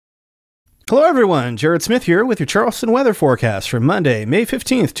Hello everyone, Jared Smith here with your Charleston weather forecast for Monday, May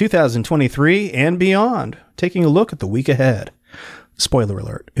 15th, 2023 and beyond. Taking a look at the week ahead. Spoiler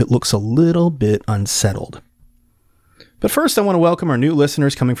alert, it looks a little bit unsettled. But first I want to welcome our new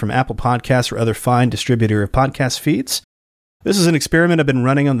listeners coming from Apple Podcasts or other fine distributor of podcast feeds. This is an experiment I've been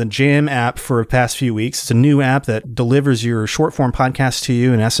running on the Jam app for the past few weeks. It's a new app that delivers your short form podcast to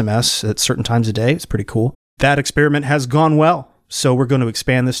you in SMS at certain times a day. It's pretty cool. That experiment has gone well. So we're going to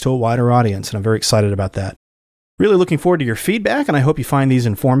expand this to a wider audience, and I'm very excited about that. Really looking forward to your feedback, and I hope you find these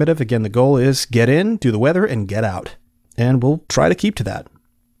informative. Again, the goal is get in, do the weather, and get out. And we'll try to keep to that.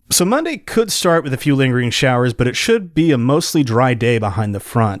 So Monday could start with a few lingering showers, but it should be a mostly dry day behind the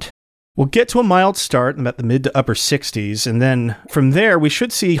front. We'll get to a mild start in about the mid to upper 60s, and then from there, we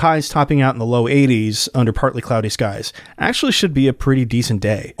should see highs topping out in the low 80s under partly cloudy skies. Actually should be a pretty decent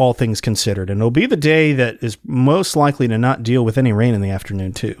day, all things considered, and it'll be the day that is most likely to not deal with any rain in the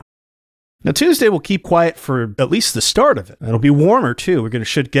afternoon, too. Now, Tuesday will keep quiet for at least the start of it. It'll be warmer, too.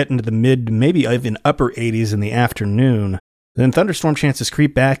 Should get into the mid, maybe even upper 80s in the afternoon. Then thunderstorm chances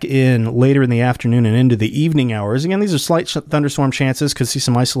creep back in later in the afternoon and into the evening hours. Again, these are slight thunderstorm chances. Could see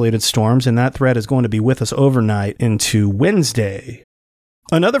some isolated storms, and that threat is going to be with us overnight into Wednesday.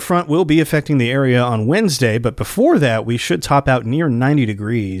 Another front will be affecting the area on Wednesday, but before that, we should top out near 90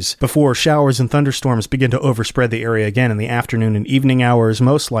 degrees before showers and thunderstorms begin to overspread the area again in the afternoon and evening hours,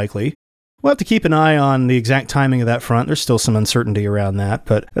 most likely. We'll have to keep an eye on the exact timing of that front. There's still some uncertainty around that,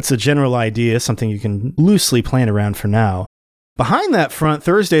 but that's a general idea, something you can loosely plan around for now. Behind that front,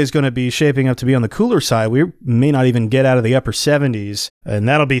 Thursday is going to be shaping up to be on the cooler side. We may not even get out of the upper 70s, and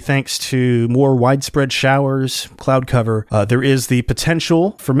that'll be thanks to more widespread showers, cloud cover. There is the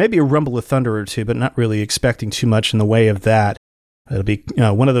potential for maybe a rumble of thunder or two, but not really expecting too much in the way of that. It'll be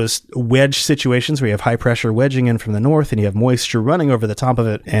one of those wedge situations where you have high pressure wedging in from the north and you have moisture running over the top of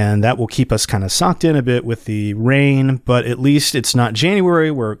it, and that will keep us kind of socked in a bit with the rain, but at least it's not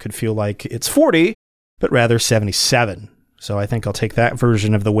January where it could feel like it's 40, but rather 77. So I think I'll take that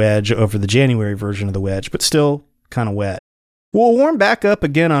version of the wedge over the January version of the wedge, but still kind of wet. We'll warm back up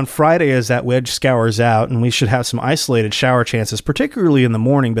again on Friday as that wedge scours out, and we should have some isolated shower chances, particularly in the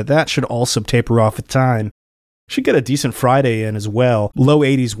morning, but that should also taper off with time. Should get a decent Friday in as well. Low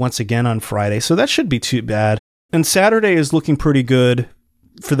 80s once again on Friday, so that should be too bad. And Saturday is looking pretty good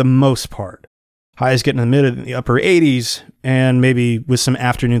for the most part. Highs getting in the mid and the upper 80s, and maybe with some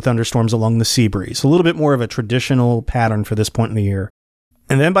afternoon thunderstorms along the sea breeze. A little bit more of a traditional pattern for this point in the year.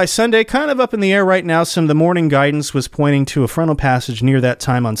 And then by Sunday, kind of up in the air right now, some of the morning guidance was pointing to a frontal passage near that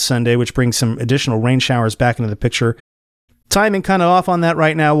time on Sunday, which brings some additional rain showers back into the picture. Timing kind of off on that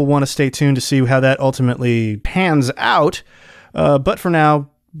right now. We'll want to stay tuned to see how that ultimately pans out. But for now,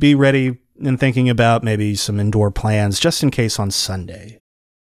 be ready and thinking about maybe some indoor plans just in case on Sunday.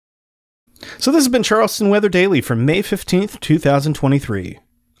 So this has been Charleston Weather Daily for May 15th, 2023.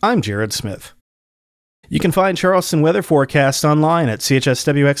 I'm Jared Smith. You can find Charleston weather forecasts online at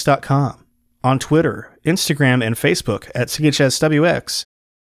chswx.com, on Twitter, Instagram, and Facebook at chswx,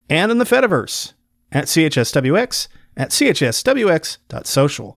 and in the Fediverse at chswx at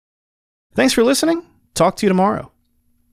chswx.social. Thanks for listening. Talk to you tomorrow.